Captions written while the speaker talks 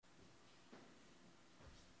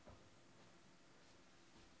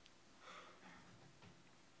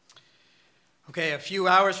Okay, a few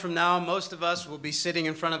hours from now, most of us will be sitting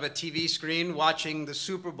in front of a TV screen watching the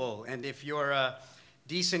Super Bowl. And if you're a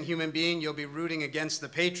decent human being, you'll be rooting against the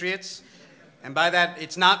Patriots. And by that,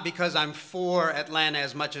 it's not because I'm for Atlanta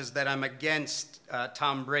as much as that I'm against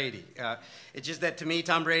Tom Brady. It's just that to me,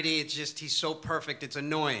 Tom Brady, he's so perfect, it's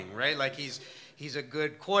annoying, right? Like he's a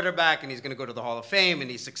good quarterback, and he's going to go to the Hall of Fame, and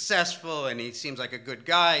he's successful, and he seems like a good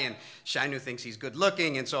guy, and Shainu thinks he's good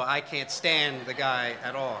looking, and so I can't stand the guy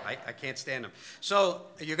at all. I can't stand him. So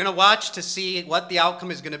you're going to watch to see what the outcome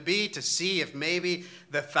is going to be, to see if maybe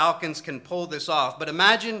the Falcons can pull this off. But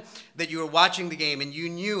imagine that you were watching the game, and you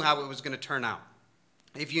knew how it was going to turn out.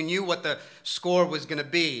 If you knew what the score was going to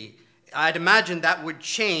be, I'd imagine that would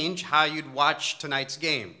change how you'd watch tonight's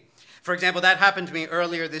game. For example, that happened to me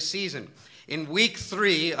earlier this season. In week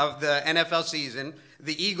 3 of the NFL season,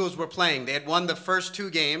 the Eagles were playing. They had won the first 2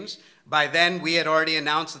 games. By then, we had already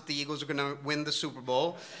announced that the Eagles were going to win the Super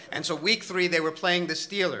Bowl. And so week 3, they were playing the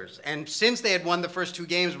Steelers. And since they had won the first 2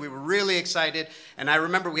 games, we were really excited. And I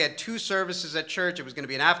remember we had 2 services at church. It was going to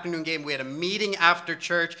be an afternoon game. We had a meeting after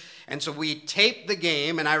church. And so we taped the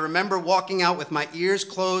game. And I remember walking out with my ears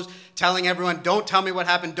closed, telling everyone, don't tell me what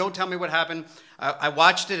happened. Don't tell me what happened. I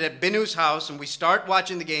watched it at Binu's house, and we start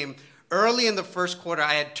watching the game. Early in the first quarter,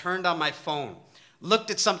 I had turned on my phone,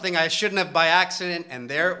 looked at something I shouldn't have by accident, and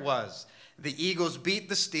there it was. The Eagles beat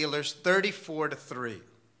the Steelers 34-3.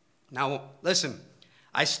 Now, listen,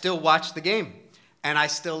 I still watched the game, and I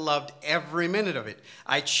still loved every minute of it.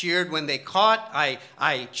 I cheered when they caught.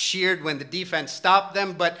 I cheered when the defense stopped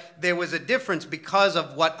them, but there was a difference because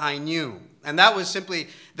of what I knew. And that was simply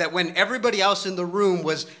that when everybody else in the room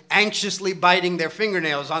was anxiously biting their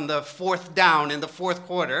fingernails on the 4th down in the 4th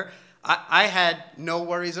quarter, I had no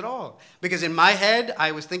worries at all. Because in my head,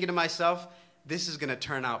 I was thinking to myself, this is going to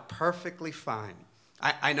turn out perfectly fine.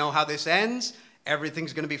 I know how this ends.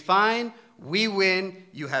 Everything's going to be fine. We win.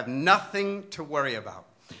 You have nothing to worry about.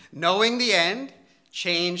 Knowing the end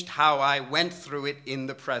changed how I went through it in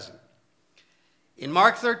the present. In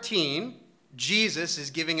Mark 13, Jesus is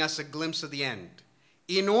giving us a glimpse of the end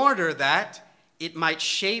in order that it might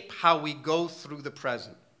shape how we go through the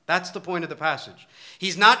present. That's the point of the passage.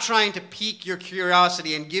 He's not trying to pique your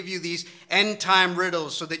curiosity and give you these end-time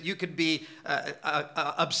riddles so that you could be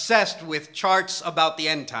obsessed with charts about the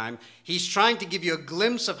end time. He's trying to give you a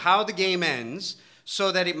glimpse of how the game ends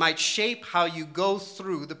so that it might shape how you go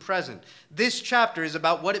through the present. This chapter is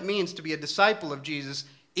about what it means to be a disciple of Jesus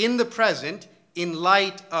in the present in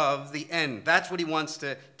light of the end. That's what he wants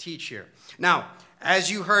to teach here. Now,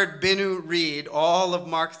 as you heard Binu read all of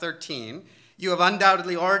Mark 13, you have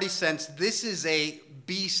undoubtedly already sensed this is a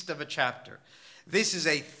beast of a chapter. This is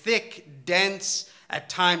a thick, dense, at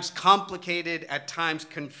times complicated, at times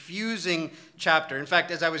confusing chapter. In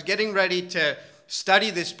fact, as I was getting ready to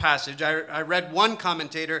study this passage, I read one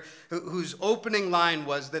commentator whose opening line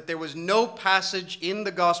was that there was no passage in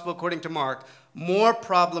the gospel, according to Mark, more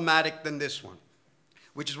problematic than this one,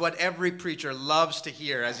 which is what every preacher loves to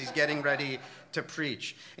hear as he's getting ready to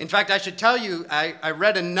preach. In fact, I should tell you, I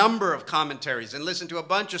read a number of commentaries and listened to a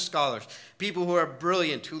bunch of scholars, people who are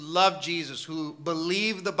brilliant, who love Jesus, who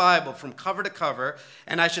believe the Bible from cover to cover,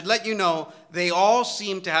 and I should let you know, they all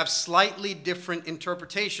seem to have slightly different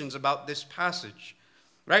interpretations about this passage.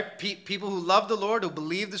 Right? People who love the Lord, who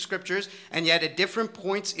believe the scriptures, and yet at different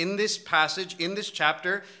points in this passage, in this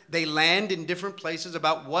chapter, they land in different places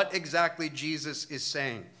about what exactly Jesus is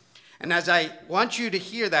saying. And as I want you to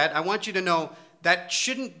hear that, I want you to know that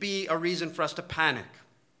shouldn't be a reason for us to panic.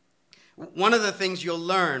 One of the things you'll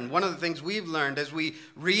learn, one of the things we've learned as we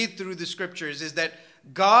read through the scriptures is that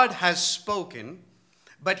God has spoken,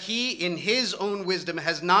 but he, in his own wisdom,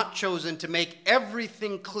 has not chosen to make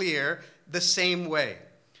everything clear the same way.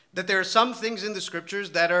 That there are some things in the scriptures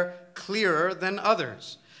that are clearer than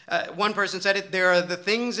others. One person said it, there are the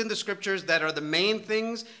things in the scriptures that are the main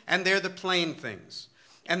things, and they're the plain things.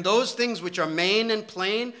 And those things which are main and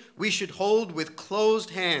plain, we should hold with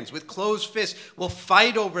closed hands, with closed fists. We'll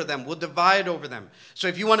fight over them. We'll divide over them. So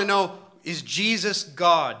if you want to know, is Jesus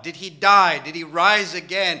God? Did he die? Did he rise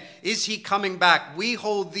again? Is he coming back? We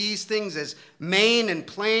hold these things as main and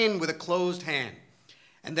plain with a closed hand.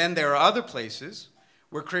 And then there are other places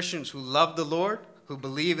where Christians who love the Lord, who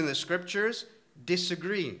believe in the scriptures,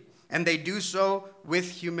 disagree. And they do so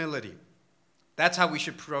with humility. That's how we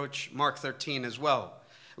should approach Mark 13 as well.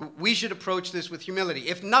 We should approach this with humility,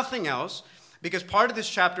 if nothing else, because part of this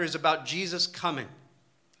chapter is about Jesus coming.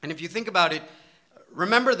 And if you think about it,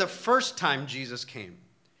 remember the first time Jesus came.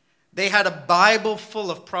 They had a Bible full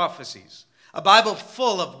of prophecies, A Bible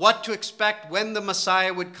full of what to expect when the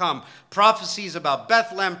Messiah would come. Prophecies about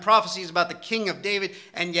Bethlehem, prophecies about the King of David,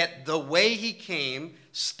 and yet the way he came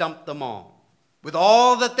stumped them all. With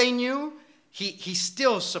all that they knew, he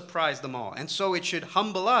still surprised them all. And so it should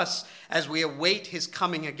humble us as we await his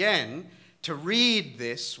coming again to read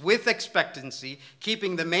this with expectancy,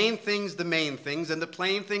 keeping the main things, and the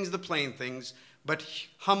plain things, but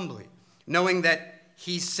humbly, knowing that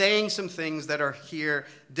he's saying some things that are here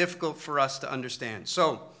difficult for us to understand.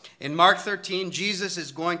 So, in Mark 13, Jesus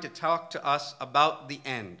is going to talk to us about the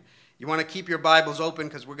end. You want to keep your Bibles open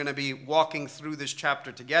because we're going to be walking through this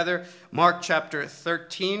chapter together. Mark chapter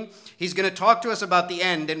 13. He's going to talk to us about the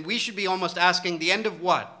end, and we should be almost asking, the end of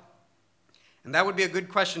what? And that would be a good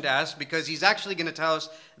question to ask because he's actually going to tell us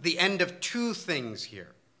the end of two things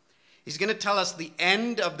here. He's going to tell us the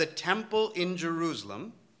end of the temple in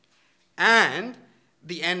Jerusalem and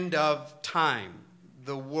the end of time,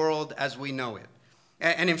 the world as we know it.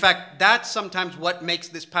 And in fact, that's sometimes what makes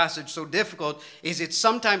this passage so difficult, is it's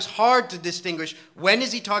sometimes hard to distinguish when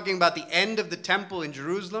is he talking about the end of the temple in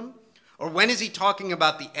Jerusalem, or when is he talking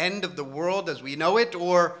about the end of the world as we know it,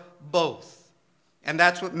 or both. And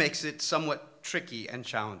that's what makes it somewhat tricky and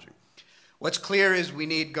challenging. What's clear is we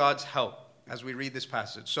need God's help as we read this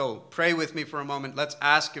passage. So pray with me for a moment. Let's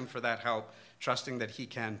ask him for that help, trusting that he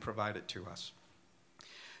can provide it to us.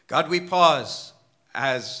 God, we pause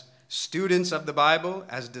as students of the Bible,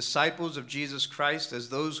 as disciples of Jesus Christ, as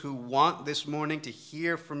those who want this morning to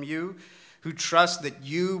hear from you, who trust that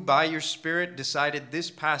you, by your Spirit, decided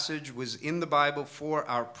this passage was in the Bible for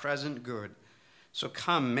our present good. So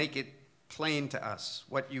come, make it plain to us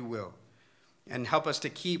what you will, and help us to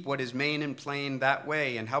keep what is main and plain that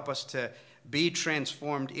way, and help us to be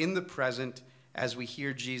transformed in the present as we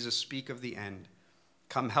hear Jesus speak of the end.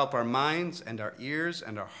 Come help our minds and our ears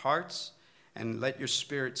and our hearts, and let your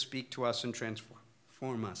Spirit speak to us and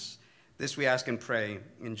transform us. This we ask and pray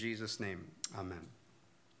in Jesus' name. Amen.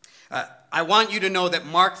 I want you to know that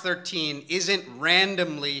Mark 13 isn't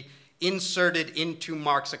randomly inserted into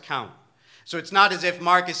Mark's account. So it's not as if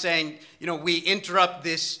Mark is saying, we interrupt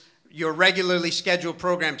your regularly scheduled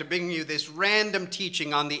program to bring you this random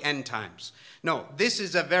teaching on the end times. No, this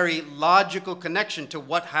is a very logical connection to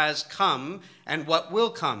what has come and what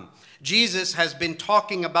will come. Jesus has been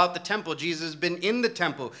talking about the temple. Jesus has been in the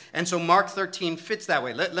temple. And so Mark 13 fits that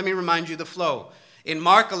way. Let me remind you the flow. In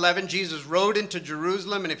Mark 11, Jesus rode into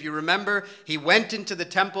Jerusalem. And if you remember, he went into the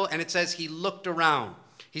temple and it says he looked around.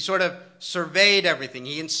 He sort of surveyed everything.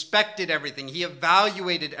 He inspected everything. He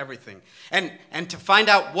evaluated everything. And to find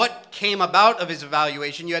out what came about of his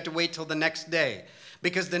evaluation, you had to wait till the next day.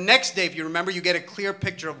 Because the next day, if you remember, you get a clear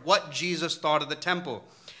picture of what Jesus thought of the temple.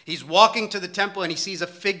 He's walking to the temple and he sees a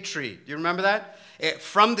fig tree. Do you remember that?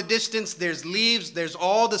 From the distance, there's leaves, there's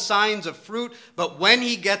all the signs of fruit. But when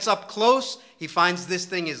he gets up close, he finds this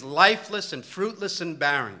thing is lifeless and fruitless and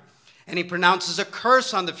barren. And he pronounces a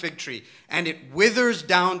curse on the fig tree, and it withers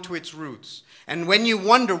down to its roots. And when you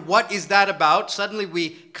wonder what is that about, suddenly we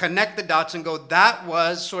connect the dots and go, that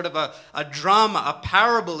was sort of a drama, a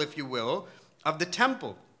parable, if you will, of the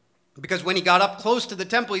temple. Because when he got up close to the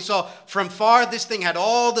temple, he saw from far this thing had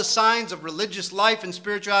all the signs of religious life and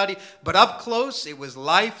spirituality, but up close it was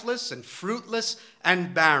lifeless and fruitless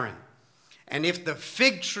and barren. And if the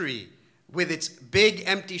fig tree with its big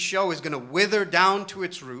empty show is going to wither down to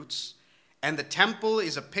its roots, and the temple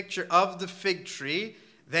is a picture of the fig tree,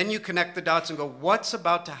 then you connect the dots and go, what's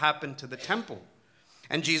about to happen to the temple?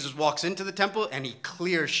 And Jesus walks into the temple and he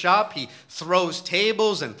clears shop. He throws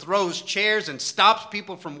tables and throws chairs and stops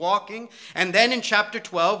people from walking. And then in chapter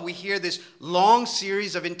 12, we hear this long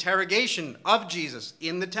series of interrogation of Jesus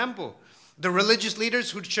in the temple. The religious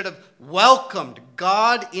leaders who should have welcomed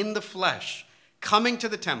God in the flesh coming to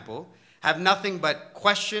the temple have nothing but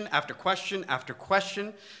question after question after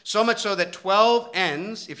question. So much so that 12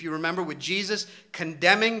 ends, if you remember, with Jesus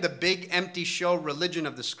condemning the big empty show religion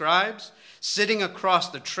of the scribes, sitting across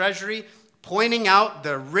the treasury, pointing out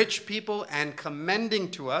the rich people and commending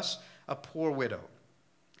to us a poor widow.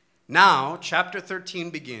 Now, chapter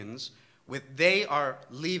 13 begins with they are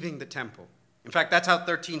leaving the temple. In fact, that's how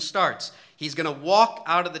 13 starts. He's going to walk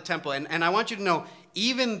out of the temple. And I want you to know,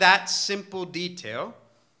 even that simple detail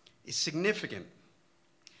is significant.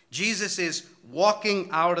 Jesus is walking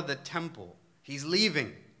out of the temple. He's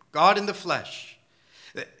leaving, God in the flesh.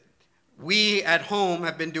 We at home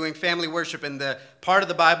have been doing family worship, and the part of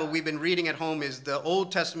the Bible we've been reading at home is the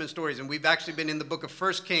Old Testament stories, and we've actually been in the book of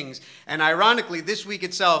 1 Kings. And ironically, this week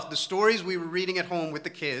itself, the stories we were reading at home with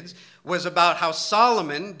the kids was about how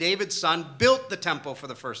Solomon, David's son, built the temple for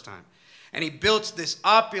the first time. And he built this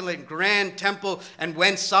opulent, grand temple. And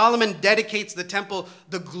when Solomon dedicates the temple,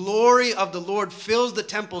 the glory of the Lord fills the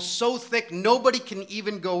temple so thick nobody can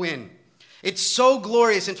even go in. It's so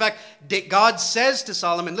glorious. In fact, God says to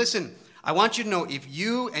Solomon, listen, I want you to know, if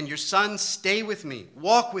you and your sons stay with me,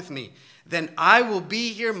 walk with me, then I will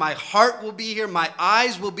be here, my heart will be here, my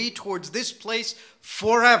eyes will be towards this place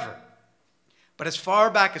forever. But as far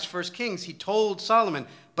back as 1 Kings, he told Solomon,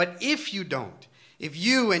 but if you don't, if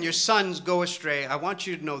you and your sons go astray, I want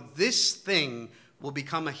you to know this thing will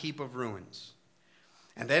become a heap of ruins.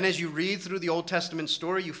 And then as you read through the Old Testament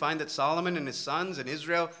story, you find that Solomon and his sons and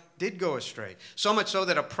Israel did go astray. So much so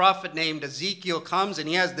that a prophet named Ezekiel comes and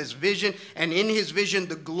he has this vision. And in his vision,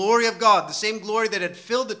 the glory of God, the same glory that had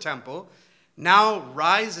filled the temple, now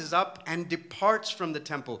rises up and departs from the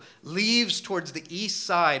temple, leaves towards the east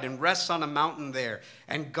side and rests on a mountain there.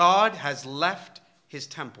 And God has left his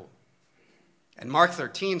temple. And Mark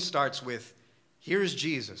 13 starts with, here's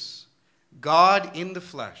Jesus, God in the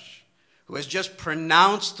flesh, who has just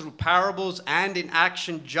pronounced through parables and in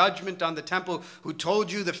action judgment on the temple, who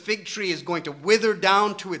told you the fig tree is going to wither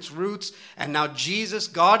down to its roots. And now Jesus,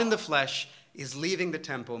 God in the flesh, is leaving the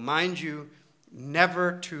temple, mind you,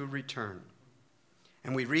 never to return.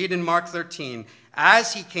 And we read in Mark 13,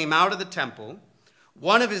 as he came out of the temple,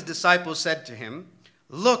 one of his disciples said to him,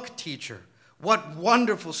 look, teacher, what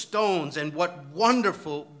wonderful stones and what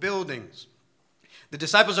wonderful buildings. The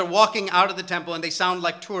disciples are walking out of the temple and they sound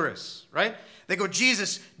like tourists, right? They go,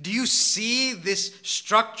 Jesus, do you see this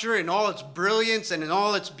structure in all its brilliance and in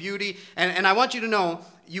all its beauty? And I want you to know,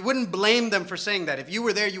 you wouldn't blame them for saying that. If you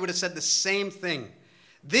were there, you would have said the same thing.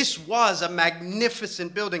 This was a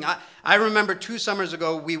magnificent building. I remember 2 summers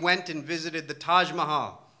ago, we went and visited the Taj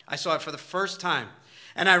Mahal. I saw it for the first time.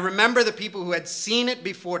 And I remember the people who had seen it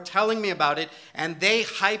before telling me about it, and they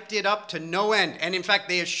hyped it up to no end. And in fact,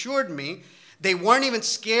 they assured me they weren't even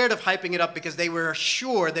scared of hyping it up because they were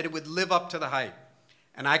assured that it would live up to the hype.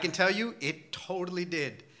 And I can tell you, it totally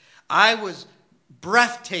did. I was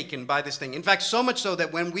breathtaken by this thing. In fact, so much so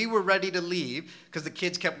that when we were ready to leave, because the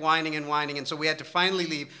kids kept whining, and so we had to finally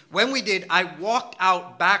leave, when we did, I walked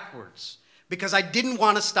out backwards because I didn't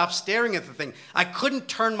want to stop staring at the thing. I couldn't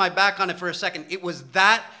turn my back on it for a second. It was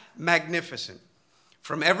that magnificent.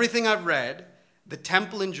 From everything I've read, the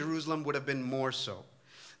temple in Jerusalem would have been more so.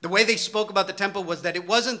 The way they spoke about the temple was that it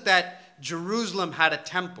wasn't that Jerusalem had a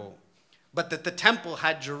temple, but that the temple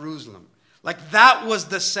had Jerusalem. Like that was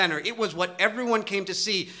the center. It was what everyone came to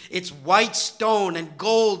see. It's white stone and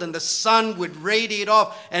gold, and the sun would radiate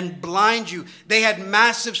off and blind you. They had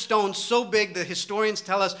massive stones so big, the historians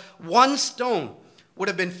tell us, one stone would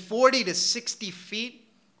have been 40 to 60 feet,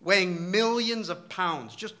 weighing millions of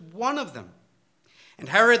pounds, just one of them. And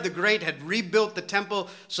Herod the Great had rebuilt the temple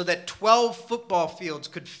so that 12 football fields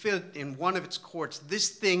could fit in one of its courts. This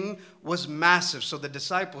thing was massive. So the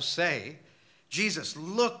disciples say, Jesus,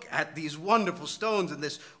 look at these wonderful stones and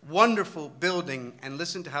this wonderful building. And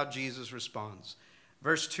listen to how Jesus responds.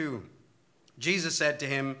 Verse 2, Jesus said to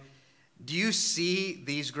him, do you see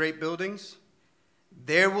these great buildings?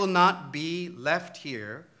 There will not be left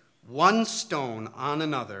here one stone on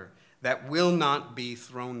another that will not be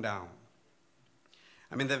thrown down.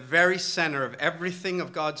 I mean, the very center of everything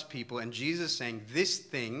of God's people. And Jesus saying, this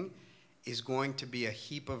thing is going to be a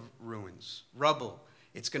heap of ruins, rubble.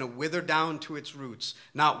 It's going to wither down to its roots.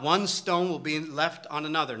 Not one stone will be left on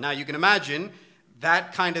another. Now, you can imagine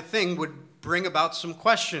that kind of thing would bring about some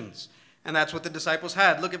questions. And that's what the disciples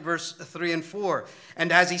had. Look at verse 3 and 4.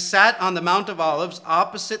 And as he sat on the Mount of Olives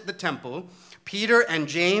opposite the temple, Peter and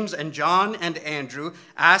James and John and Andrew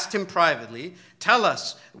asked him privately, tell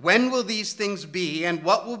us, when will these things be, and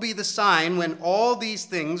what will be the sign when all these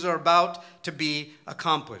things are about to be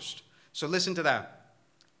accomplished? So listen to that.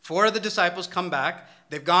 4 of the disciples come back.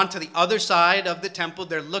 They've gone to the other side of the temple.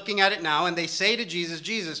 They're looking at it now, and they say to Jesus,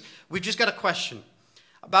 Jesus, we've just got a question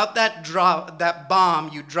about that bomb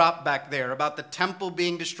you dropped back there, about the temple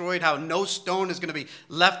being destroyed, how no stone is going to be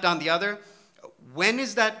left on the other. When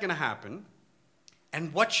is that going to happen,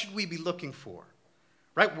 and what should we be looking for?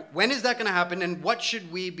 Right? When is that going to happen, and what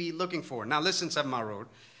should we be looking for? Now listen, 7 Mile Road,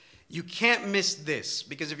 you can't miss this,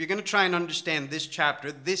 because if you're going to try and understand this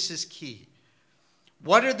chapter, this is key.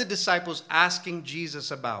 What are the disciples asking Jesus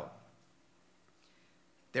about?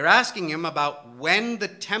 They're asking him about when the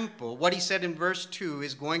temple, what he said in verse 2,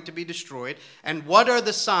 is going to be destroyed, and what are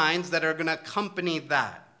the signs that are going to accompany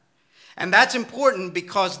that. And that's important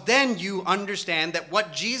because then you understand that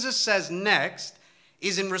what Jesus says next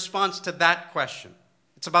is in response to that question.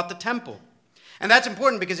 It's about the temple. And that's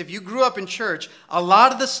important because if you grew up in church, a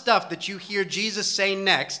lot of the stuff that you hear Jesus say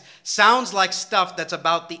next sounds like stuff that's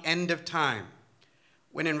about the end of time.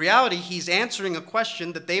 When in reality, he's answering a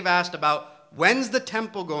question that they've asked about when's the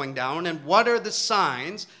temple going down and what are the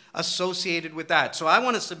signs associated with that. So I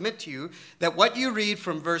want to submit to you that what you read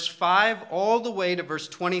from verse 5 all the way to verse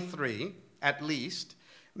 23, at least,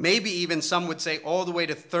 maybe even some would say all the way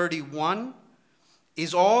to 31,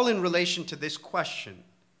 is all in relation to this question.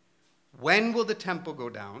 When will the temple go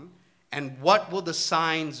down, and what will the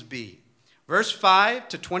signs be? Verse 5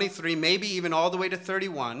 to 23, maybe even all the way to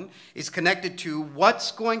 31, is connected to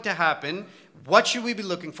what's going to happen, what should we be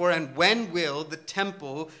looking for, and when will the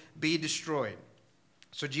temple be destroyed?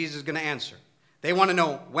 So Jesus is going to answer. They want to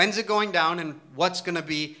know when's it going down and what's going to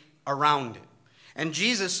be around it. And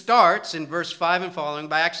Jesus starts in verse 5 and following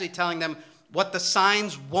by actually telling them what the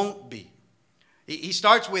signs won't be. He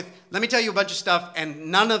starts with, let me tell you a bunch of stuff, and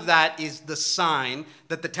none of that is the sign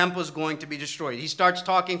that the temple is going to be destroyed. He starts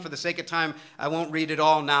talking, for the sake of time, I won't read it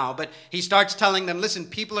all now, but he starts telling them, listen,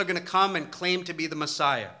 people are going to come and claim to be the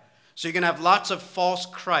Messiah. So you're going to have lots of false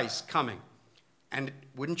Christs coming. And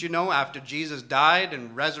wouldn't you know, after Jesus died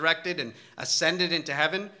and resurrected and ascended into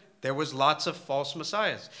heaven, there was lots of false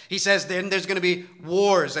messiahs. He says then there's going to be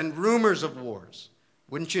wars and rumors of wars.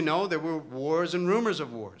 Wouldn't you know there were wars and rumors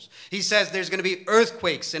of wars? He says there's going to be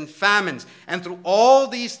earthquakes and famines. And through all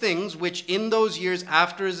these things, which in those years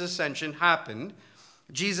after his ascension happened,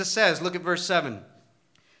 Jesus says, look at verse 7.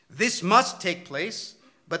 This must take place,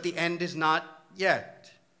 but the end is not yet.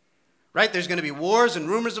 Right? There's going to be wars and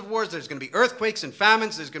rumors of wars. There's going to be earthquakes and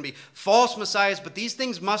famines. There's going to be false messiahs. But these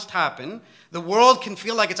things must happen. The world can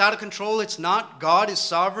feel like it's out of control. It's not. God is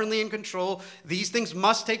sovereignly in control. These things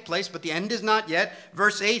must take place, but the end is not yet.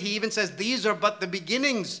 Verse 8, he even says, these are but the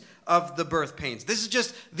beginnings of the birth pains. This is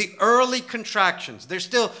just the early contractions. They're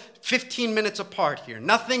still 15 minutes apart here.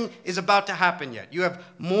 Nothing is about to happen yet. You have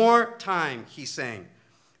more time, he's saying.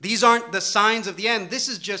 These aren't the signs of the end. This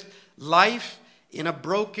is just life in a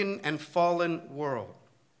broken and fallen world.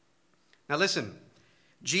 Now listen,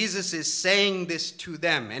 Jesus is saying this to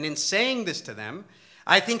them. And in saying this to them,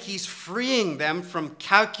 I think he's freeing them from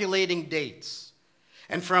calculating dates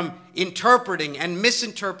and from interpreting and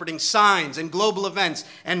misinterpreting signs and global events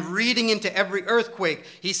and reading into every earthquake.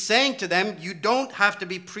 He's saying to them, you don't have to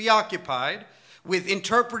be preoccupied with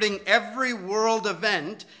interpreting every world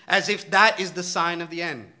event as if that is the sign of the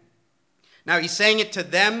end. Now, he's saying it to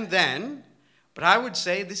them then, but I would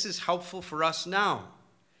say this is helpful for us now.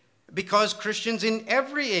 Because Christians in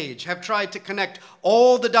every age have tried to connect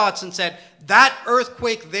all the dots and said, that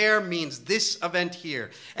earthquake there means this event here.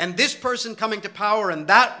 And this person coming to power and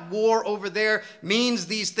that war over there means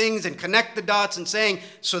these things, and connect the dots and saying,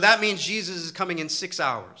 so that means Jesus is coming in 6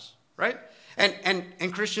 hours, right?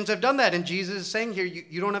 And Christians have done that. And Jesus is saying here,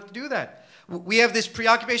 you don't have to do that. We have this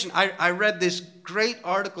preoccupation. I read this great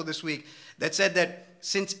article this week that said that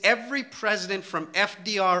since every president from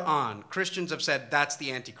FDR on, Christians have said that's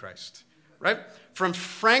the Antichrist, right? From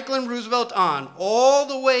Franklin Roosevelt on, all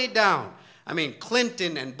the way down. I mean,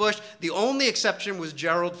 Clinton and Bush. The only exception was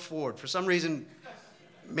Gerald Ford. For some reason,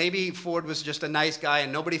 maybe Ford was just a nice guy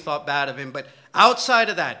and nobody thought bad of him. But outside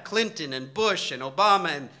of that, Clinton and Bush and Obama,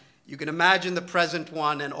 and you can imagine the present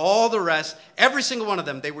one and all the rest, every single one of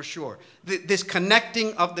them, they were sure. This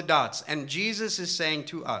connecting of the dots. And Jesus is saying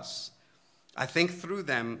to us, I think through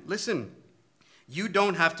them, listen, you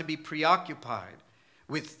don't have to be preoccupied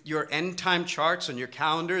with your end time charts and your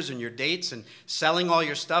calendars and your dates and selling all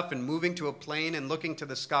your stuff and moving to a plane and looking to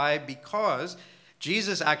the sky, because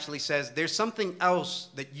Jesus actually says there's something else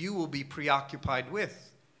that you will be preoccupied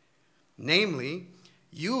with. Namely,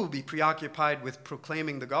 you will be preoccupied with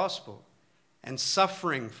proclaiming the gospel and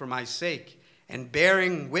suffering for my sake and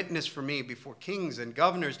bearing witness for me before kings and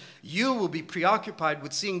governors. You will be preoccupied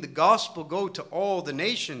with seeing the gospel go to all the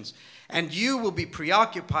nations. And you will be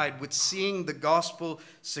preoccupied with seeing the gospel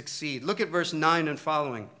succeed. Look at verse 9 and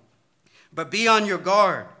following. But be on your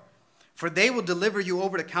guard, for they will deliver you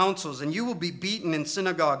over to councils, and you will be beaten in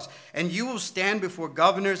synagogues, and you will stand before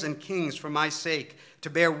governors and kings for my sake, to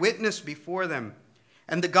bear witness before them.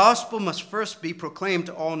 And the gospel must first be proclaimed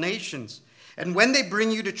to all nations. And when they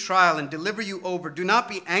bring you to trial and deliver you over, do not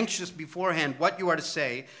be anxious beforehand what you are to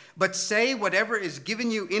say, but say whatever is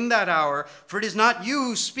given you in that hour, for it is not you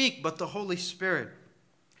who speak, but the Holy Spirit.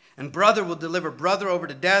 And brother will deliver brother over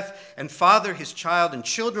to death, and father his child, and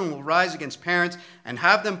children will rise against parents and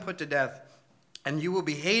have them put to death. And you will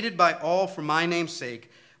be hated by all for my name's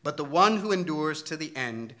sake, but the one who endures to the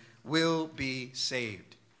end will be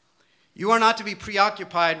saved. You are not to be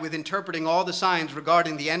preoccupied with interpreting all the signs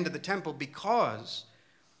regarding the end of the temple, because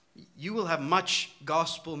you will have much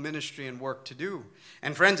gospel ministry and work to do.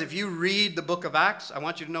 And friends, if you read the book of Acts, I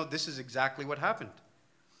want you to know this is exactly what happened.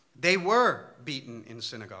 They were beaten in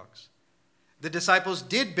synagogues. The disciples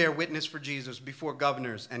did bear witness for Jesus before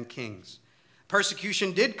governors and kings.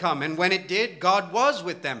 Persecution did come, and when it did, God was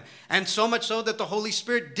with them. And so much so that the Holy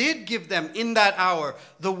Spirit did give them in that hour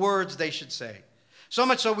the words they should say. So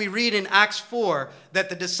much so we read in Acts 4 that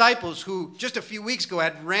the disciples who just a few weeks ago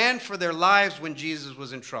had ran for their lives when Jesus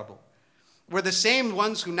was in trouble were the same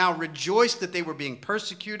ones who now rejoiced that they were being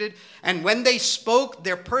persecuted. And when they spoke,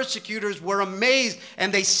 their persecutors were amazed,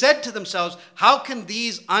 and they said to themselves, how can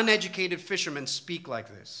these uneducated fishermen speak like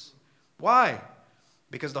this? Why?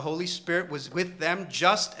 Because the Holy Spirit was with them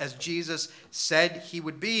just as Jesus said he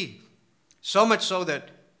would be. So much so that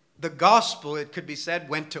the gospel, it could be said,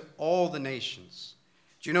 went to all the nations.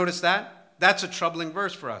 Do you notice that? That's a troubling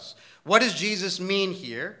verse for us. What does Jesus mean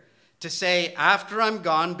here to say, after I'm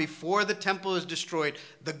gone, before the temple is destroyed,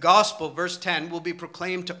 the gospel, verse 10, will be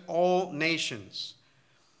proclaimed to all nations?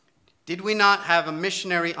 Did we not have a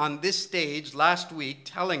missionary on this stage last week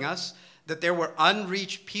telling us that there were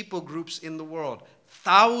unreached people groups in the world?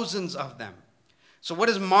 Thousands of them. So what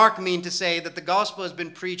does Mark mean to say that the gospel has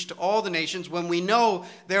been preached to all the nations when we know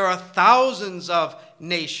there are thousands of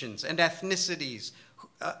nations and ethnicities,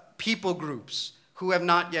 people groups who have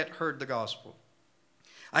not yet heard the gospel?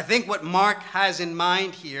 I think what Mark has in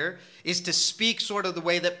mind here is to speak sort of the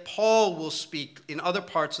way that Paul will speak in other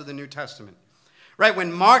parts of the New Testament. Right?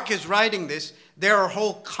 When Mark is writing this, there are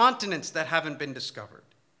whole continents that haven't been discovered.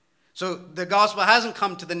 So the gospel hasn't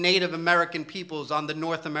come to the Native American peoples on the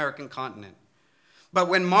North American continent. But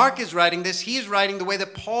when Mark is writing this, he's writing the way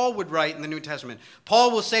that Paul would write in the New Testament.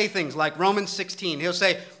 Paul will say things like Romans 16. He'll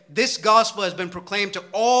say, this gospel has been proclaimed to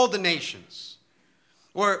all the nations.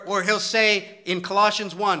 Or he'll say in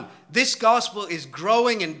Colossians 1, this gospel is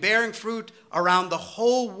growing and bearing fruit around the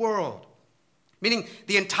whole world. Meaning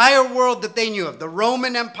the entire world that they knew of, the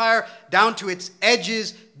Roman Empire down to its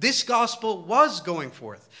edges, this gospel was going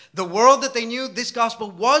forth. The world that they knew, this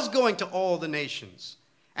gospel was going to all the nations.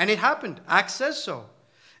 And it happened. Acts says so.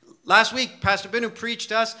 Last week, Pastor Binu preached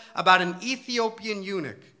to us about an Ethiopian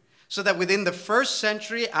eunuch. So that within the first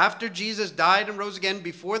century, after Jesus died and rose again,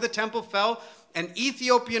 before the temple fell, an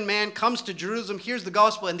Ethiopian man comes to Jerusalem, hears the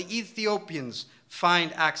gospel, and the Ethiopians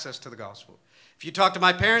find access to the gospel. If you talk to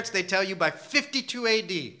my parents, they tell you by 52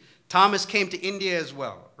 AD, Thomas came to India as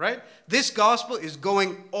well, right? This gospel is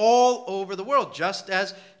going all over the world, just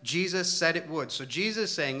as Jesus said it would. So Jesus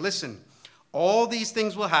is saying, listen, all these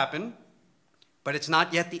things will happen, but it's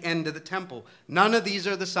not yet the end of the temple. None of these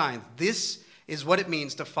are the signs. This is what it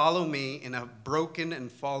means to follow me in a broken and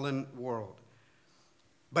fallen world.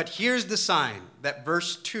 But here's the sign that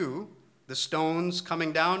verse 2, the stones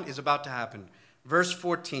coming down, is about to happen. Verse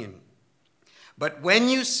 14. But when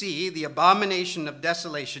you see the abomination of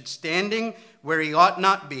desolation standing where he ought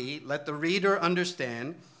not be, let the reader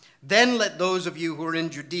understand, then let those of you who are in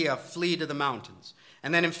Judea flee to the mountains.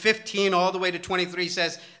 And then in 15 all the way to 23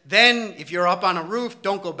 says, then if you're up on a roof,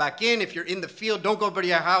 don't go back in. If you're in the field, don't go to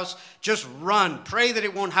your house. Just run. Pray that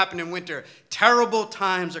it won't happen in winter. Terrible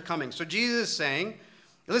times are coming. So Jesus is saying,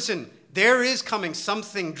 listen, there is coming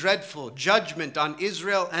something dreadful, judgment on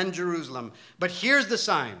Israel and Jerusalem. But here's the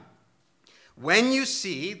sign. When you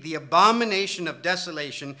see the abomination of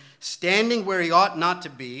desolation standing where he ought not to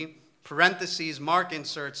be, parentheses, Mark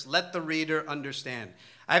inserts, let the reader understand.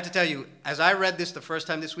 I have to tell you, as I read this the first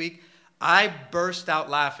time this week, I burst out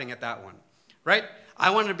laughing at that one, right?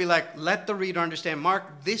 I wanted to be like, let the reader understand.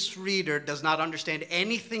 Mark, this reader does not understand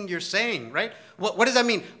anything you're saying, right? What does that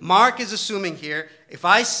mean? Mark is assuming here, if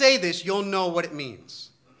I say this, you'll know what it means.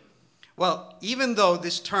 Well, even though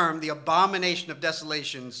this term, the abomination of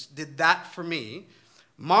desolations, did that for me,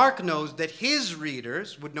 Mark knows that his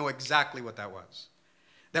readers would know exactly what that was.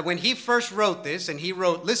 That when he first wrote this, and he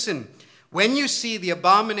wrote, listen, when you see the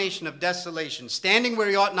abomination of desolation standing where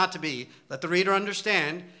he ought not to be, let the reader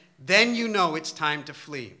understand, then you know it's time to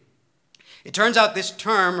flee. It turns out this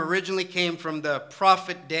term originally came from the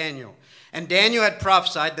prophet Daniel. And Daniel had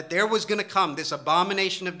prophesied that there was going to come this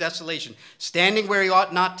abomination of desolation, standing where he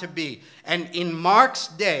ought not to be. And in Mark's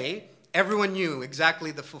day, everyone knew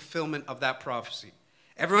exactly the fulfillment of that prophecy.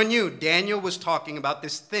 Everyone knew Daniel was talking about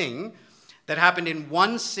this thing that happened in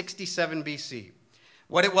 167 BC.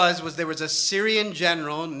 What it was there was a Syrian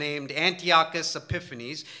general named Antiochus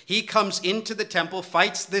Epiphanes. He comes into the temple,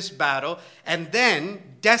 fights this battle, and then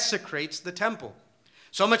desecrates the temple.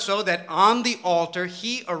 So much so that on the altar,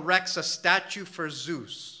 he erects a statue for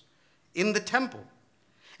Zeus in the temple.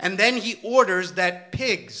 And then he orders that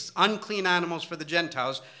pigs, unclean animals for the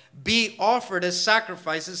Gentiles, be offered as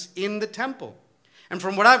sacrifices in the temple. And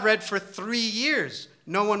from what I've read, for 3 years,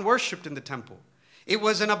 no one worshiped in the temple. It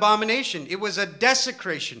was an abomination. It was a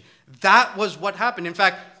desecration. That was what happened. In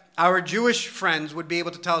fact, our Jewish friends would be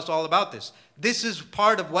able to tell us all about this. This is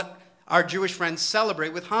part of what our Jewish friends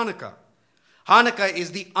celebrate with Hanukkah. Hanukkah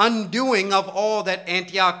is the undoing of all that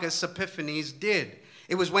Antiochus Epiphanes did.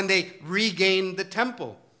 It was when they regained the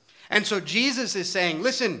temple. And so Jesus is saying,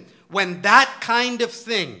 listen, when that kind of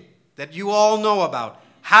thing that you all know about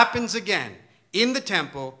happens again in the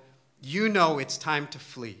temple, you know it's time to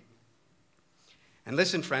flee. And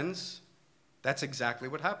listen, friends, that's exactly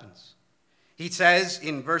what happens. He says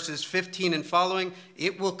in verses 15 and following,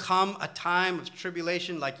 it will come a time of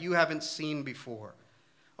tribulation like you haven't seen before.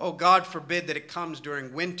 Oh, God forbid that it comes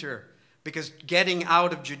during winter, because getting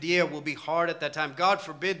out of Judea will be hard at that time. God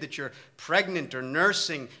forbid that you're pregnant or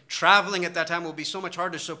nursing. Traveling at that time will be so much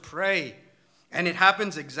harder, so pray. And it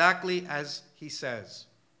happens exactly as he says.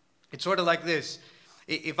 It's sort of like this.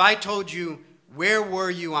 If I told you, where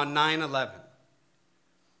were you on 9/11?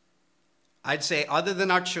 I'd say, other than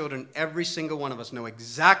our children, every single one of us know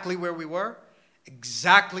exactly where we were,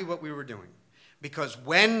 exactly what we were doing. Because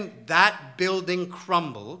when that building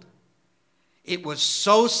crumbled, it was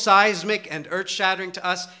so seismic and earth-shattering to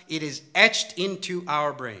us, it is etched into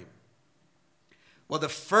our brain. Well, the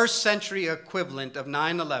first century equivalent of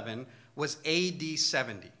 9/11 was AD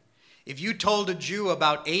 70. If you told a Jew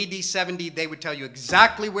about AD 70, they would tell you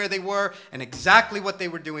exactly where they were and exactly what they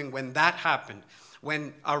were doing when that happened.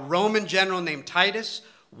 When a Roman general named Titus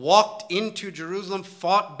walked into Jerusalem,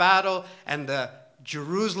 fought battle, and the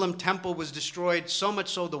Jerusalem temple was destroyed, so much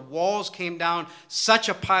so the walls came down, such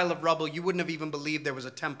a pile of rubble, you wouldn't have even believed there was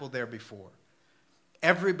a temple there before.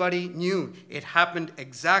 Everybody knew it happened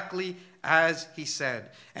exactly as he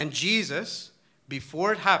said. And Jesus,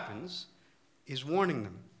 before it happens, is warning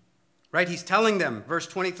them. Right? He's telling them, verse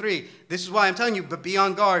 23, this is why I'm telling you, but be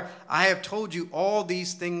on guard. I have told you all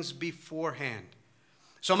these things beforehand.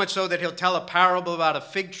 So much so that he'll tell a parable about a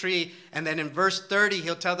fig tree, and then in verse 30,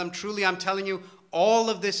 he'll tell them, truly I'm telling you, all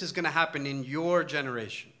of this is going to happen in your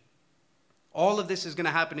generation. All of this is going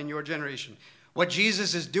to happen in your generation. What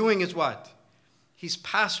Jesus is doing is what? He's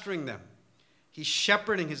pastoring them. He's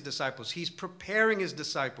shepherding his disciples. He's preparing his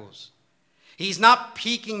disciples. He's not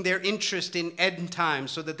piquing their interest in end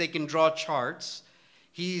times so that they can draw charts.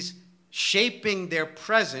 He's shaping their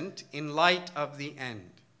present in light of the end.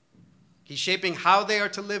 He's shaping how they are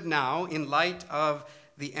to live now in light of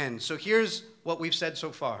the end. So here's what we've said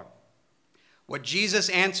so far. What Jesus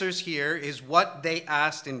answers here is what they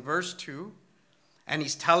asked in verse 2. And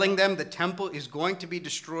he's telling them the temple is going to be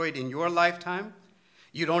destroyed in your lifetime.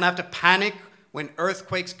 You don't have to panic when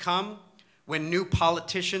earthquakes come, when new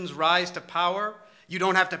politicians rise to power. You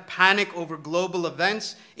don't have to panic over global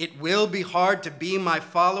events. It will be hard to be my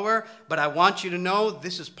follower, but I want you to know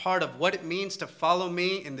this is part of what it means to follow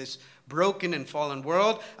me in this broken and fallen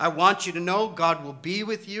world. I want you to know God will be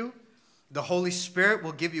with you. The Holy Spirit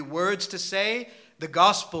will give you words to say. The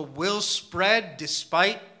gospel will spread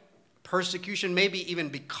despite persecution, maybe even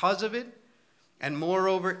because of it. And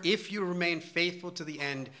moreover, if you remain faithful to the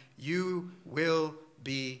end, you will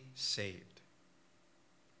be saved.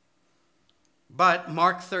 But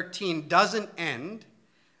Mark 13 doesn't end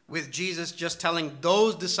with Jesus just telling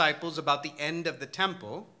those disciples about the end of the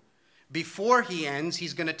temple. Before he ends,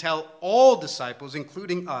 he's going to tell all disciples,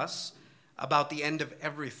 including us, about the end of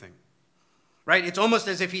everything. Right? It's almost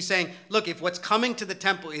as if he's saying, look, if what's coming to the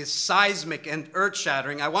temple is seismic and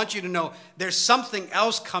earth-shattering, I want you to know there's something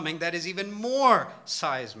else coming that is even more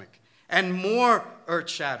seismic and more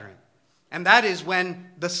earth-shattering. And that is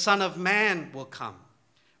when the Son of Man will come,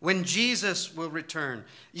 when Jesus will return.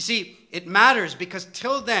 You see, it matters because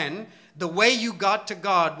till then, the way you got to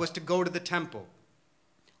God was to go to the temple.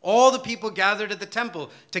 All the people gathered at the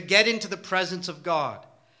temple to get into the presence of God.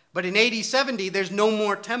 But in AD 70, there's no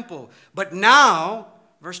more temple. But now,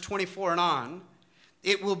 verse 24 and on,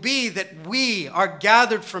 it will be that we are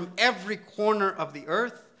gathered from every corner of the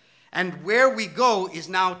earth, and where we go is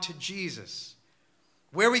now to Jesus.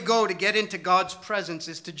 Where we go to get into God's presence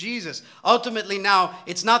is to Jesus. Ultimately now,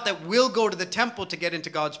 it's not that we'll go to the temple to get into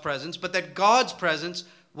God's presence, but that God's presence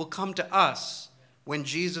will come to us when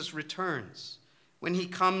Jesus returns, when he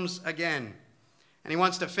comes again. And he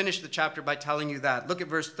wants to finish the chapter by telling you that. Look at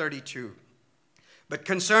verse 32. But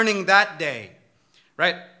concerning that day,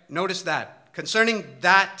 right? Notice that. Concerning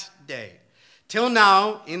that day. Till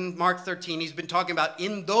now, in Mark 13, he's been talking about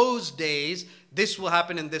in those days, this will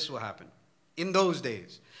happen and this will happen. In those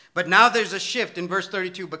days. But now there's a shift in verse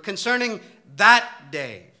 32. But concerning that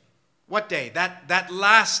day, What day? That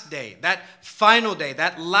last day, that final day,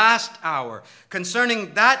 that last hour.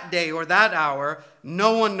 Concerning that day or that hour,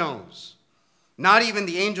 no one knows. Not even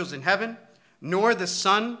the angels in heaven, nor the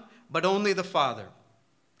Son, but only the Father.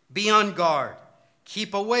 Be on guard.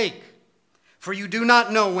 Keep awake. For you do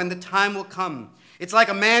not know when the time will come. It's like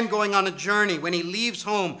a man going on a journey when he leaves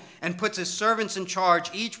home and puts his servants in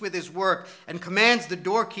charge, each with his work, and commands the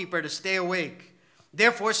doorkeeper to stay awake.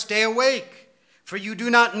 Therefore, stay awake, for you do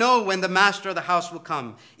not know when the master of the house will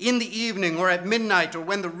come, in the evening or at midnight or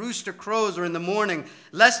when the rooster crows or in the morning,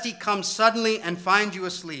 lest he come suddenly and find you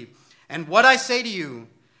asleep. And what I say to you,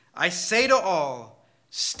 I say to all,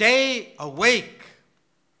 stay awake.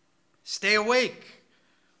 Stay awake.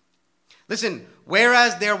 Listen,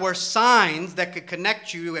 whereas there were signs that could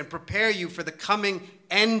connect you and prepare you for the coming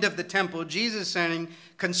end of the temple, Jesus is saying,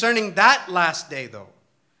 concerning that last day, though,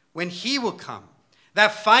 when he will come,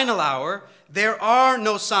 that final hour, there are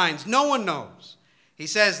no signs. No one knows. He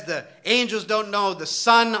says the angels don't know, the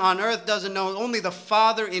Son on earth doesn't know, only the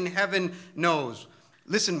Father in heaven knows.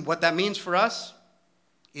 Listen, what that means for us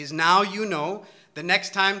is now you know the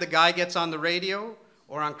next time the guy gets on the radio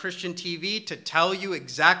or on Christian TV to tell you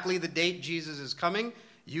exactly the date Jesus is coming,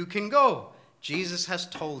 you can go. Jesus has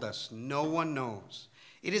told us. No one knows.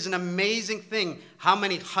 It is an amazing thing how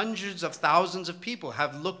many hundreds of thousands of people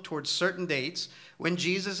have looked towards certain dates when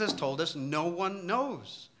Jesus has told us no one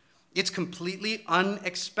knows. It's completely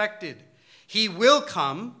unexpected. He will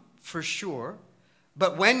come for sure,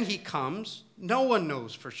 but when he comes, no one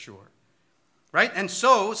knows for sure. Right? And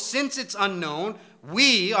so, since it's unknown,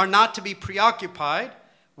 we are not to be preoccupied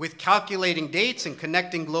with calculating dates and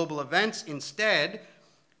connecting global events. Instead,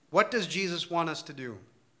 what does Jesus want us to do?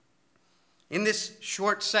 In this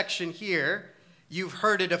short section here, you've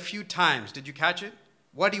heard it a few times. Did you catch it?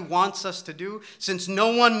 What he wants us to do. Since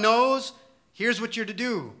no one knows, here's what you're to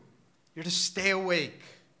do. You're to stay awake.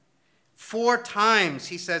 4 times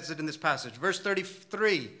he says it in this passage. Verse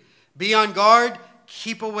 33, be on guard,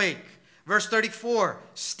 keep awake. Verse 34,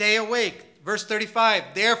 stay awake. Verse 35,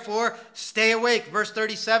 therefore, stay awake. Verse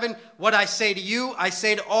 37, what I say to you, I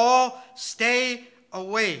say to all, stay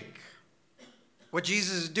awake. What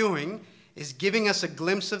Jesus is doing is giving us a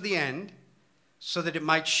glimpse of the end so that it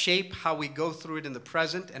might shape how we go through it in the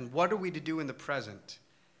present. And what are we to do in the present?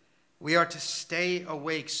 We are to stay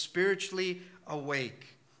awake, spiritually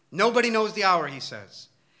awake. Nobody knows the hour, he says.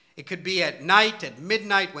 It could be at night, at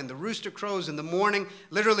midnight, when the rooster crows, in the morning.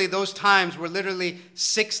 Literally, those times were literally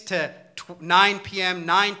 6 to 9 p.m.,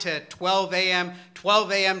 9 to 12 a.m.,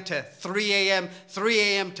 12 a.m. to 3 a.m., 3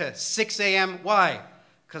 a.m. to 6 a.m. Why?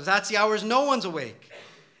 Because that's the hours no one's awake.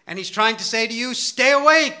 And he's trying to say to you, stay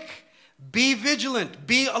awake, be vigilant,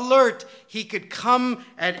 be alert. He could come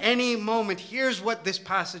at any moment. Here's what this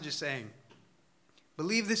passage is saying.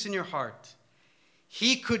 Believe this in your heart.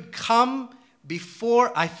 He could come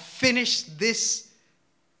before I finish this,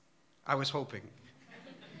 I was hoping,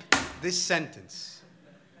 this sentence.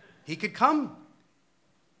 He could come.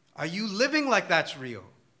 Are you living like that's real?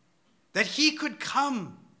 That he could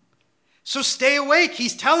come. So stay awake.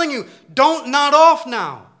 He's telling you, don't nod off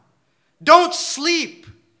now. Don't sleep.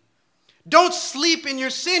 Don't sleep in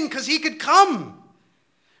your sin because he could come.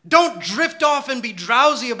 Don't drift off and be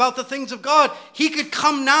drowsy about the things of God. He could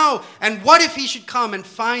come now. And what if he should come and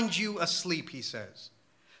find you asleep, he says.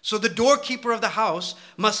 So the doorkeeper of the house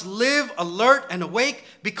must live alert and awake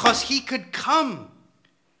because he could come.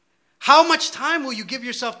 How much time will you give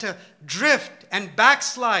yourself to drift and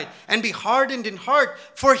backslide and be hardened in heart?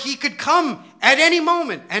 For he could come at any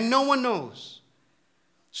moment and no one knows.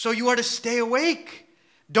 So you are to stay awake.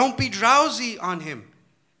 Don't be drowsy on him.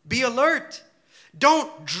 Be alert.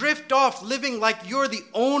 Don't drift off living like you're the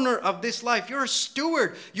owner of this life. You're a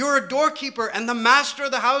steward. You're a doorkeeper, and the master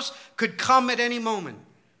of the house could come at any moment.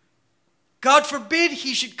 God forbid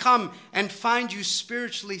he should come and find you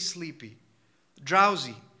spiritually sleepy,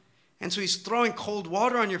 drowsy. And so he's throwing cold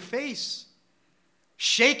water on your face,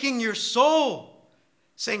 shaking your soul,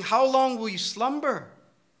 saying, how long will you slumber?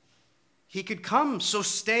 He could come, so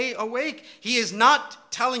stay awake. He is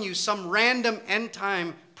not telling you some random end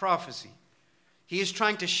time prophecy. He is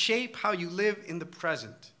trying to shape how you live in the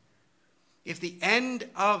present. If the end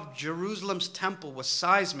of Jerusalem's temple was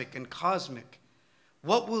seismic and cosmic,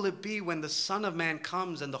 what will it be when the Son of Man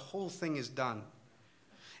comes and the whole thing is done?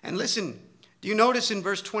 And listen, do you notice in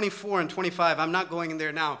verse 24 and 25, I'm not going in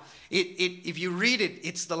there now, if you read it,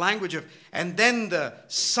 it's the language of, and then the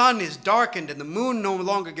sun is darkened and the moon no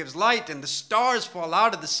longer gives light and the stars fall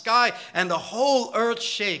out of the sky and the whole earth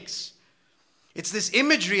shakes. It's this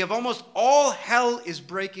imagery of almost all hell is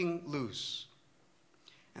breaking loose.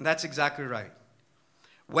 And that's exactly right.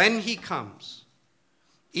 When he comes,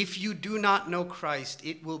 if you do not know Christ,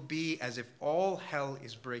 it will be as if all hell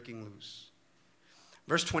is breaking loose.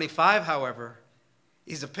 Verse 25, however,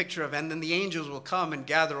 is a picture of, and then the angels will come and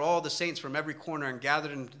gather all the saints from every corner and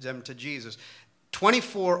gather them to Jesus.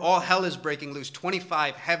 24, all hell is breaking loose.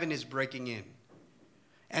 25, heaven is breaking in.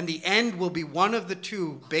 And the end will be one of the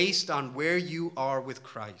two based on where you are with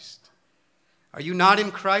Christ. Are you not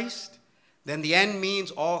in Christ? Then the end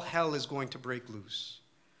means all hell is going to break loose.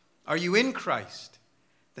 Are you in Christ?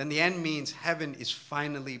 Then the end means heaven is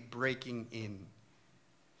finally breaking in.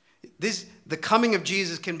 The coming of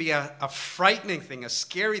Jesus can be a frightening thing, a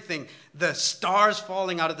scary thing, the stars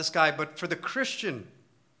falling out of the sky. But for the Christian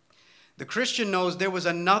knows there was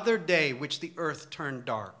another day which the earth turned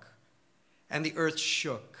dark and the earth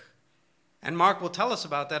shook. And Mark will tell us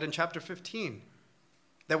about that in chapter 15.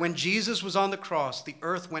 That when Jesus was on the cross, the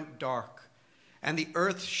earth went dark and the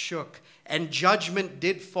earth shook and judgment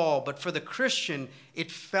did fall. But for the Christian,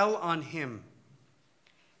 it fell on him.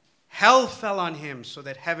 Hell fell on him so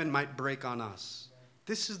that heaven might break on us.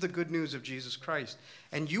 This is the good news of Jesus Christ.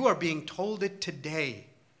 And you are being told it today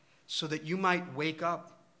so that you might wake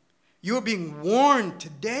up. You are being warned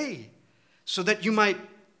today so that you might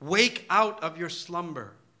wake out of your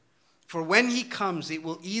slumber. For when he comes, it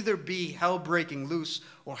will either be hell breaking loose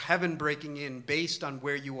or heaven breaking in based on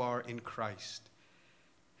where you are in Christ.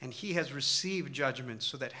 And he has received judgment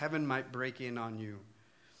so that heaven might break in on you.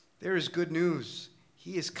 There is good news.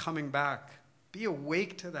 He is coming back. Be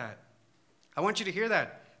awake to that. I want you to hear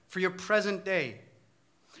that for your present day.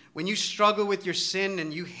 When you struggle with your sin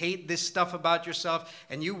and you hate this stuff about yourself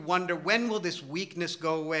and you wonder, when will this weakness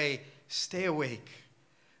go away? Stay awake.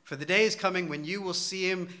 For the day is coming when you will see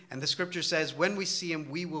him, and the scripture says, when we see him,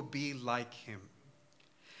 we will be like him.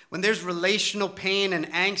 When there's relational pain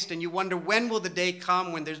and angst and you wonder, when will the day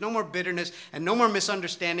come when there's no more bitterness and no more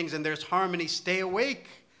misunderstandings and there's harmony, stay awake.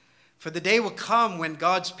 For the day will come when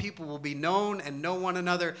God's people will be known and know one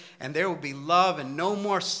another, and there will be love and no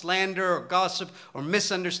more slander or gossip or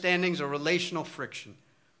misunderstandings or relational friction.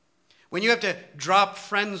 When you have to drop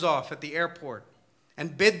friends off at the airport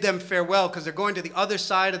and bid them farewell because they're going to the other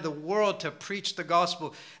side of the world to preach the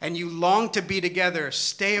gospel, and you long to be together,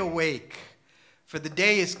 stay awake. For the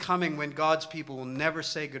day is coming when God's people will never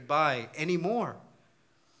say goodbye anymore.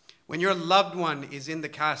 When your loved one is in the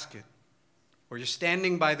casket, or you're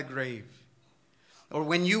standing by the grave, or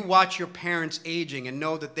when you watch your parents aging and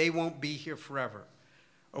know that they won't be here forever,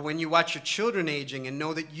 or when you watch your children aging and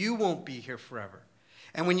know that you won't be here forever,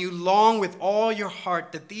 and when you long with all your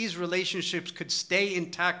heart that these relationships could stay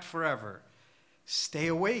intact forever, stay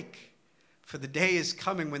awake, for the day is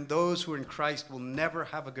coming when those who are in Christ will never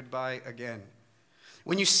have a goodbye again.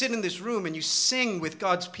 When you sit in this room and you sing with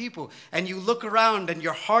God's people and you look around and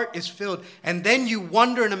your heart is filled, and then you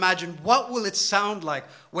wonder and imagine, what will it sound like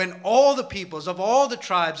when all the peoples of all the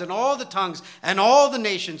tribes and all the tongues and all the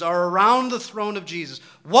nations are around the throne of Jesus?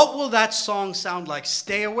 What will that song sound like?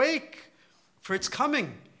 Stay awake, for it's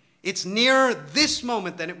coming. It's nearer this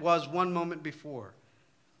moment than it was one moment before,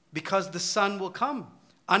 because the Son will come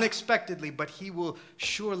unexpectedly, but he will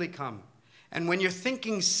surely come. And when you're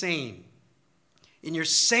thinking sane, in your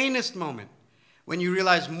sanest moment, when you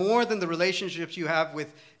realize more than the relationships you have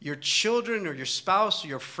with your children or your spouse or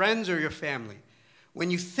your friends or your family,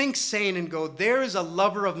 when you think sane and go, there is a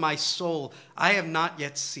lover of my soul I have not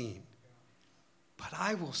yet seen, but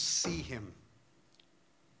I will see him.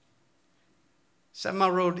 7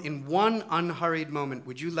 Mile Road, in one unhurried moment,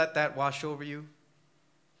 would you let that wash over you?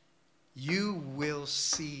 You will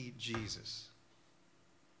see Jesus.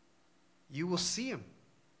 You will see him.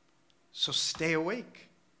 So stay awake.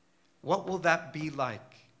 What will that be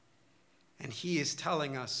like? And he is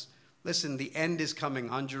telling us, listen, the end is coming.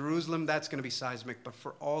 On Jerusalem, that's going to be seismic, but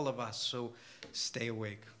for all of us, so stay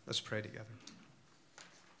awake. Let's pray together.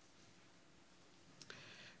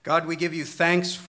 God, we give you thanks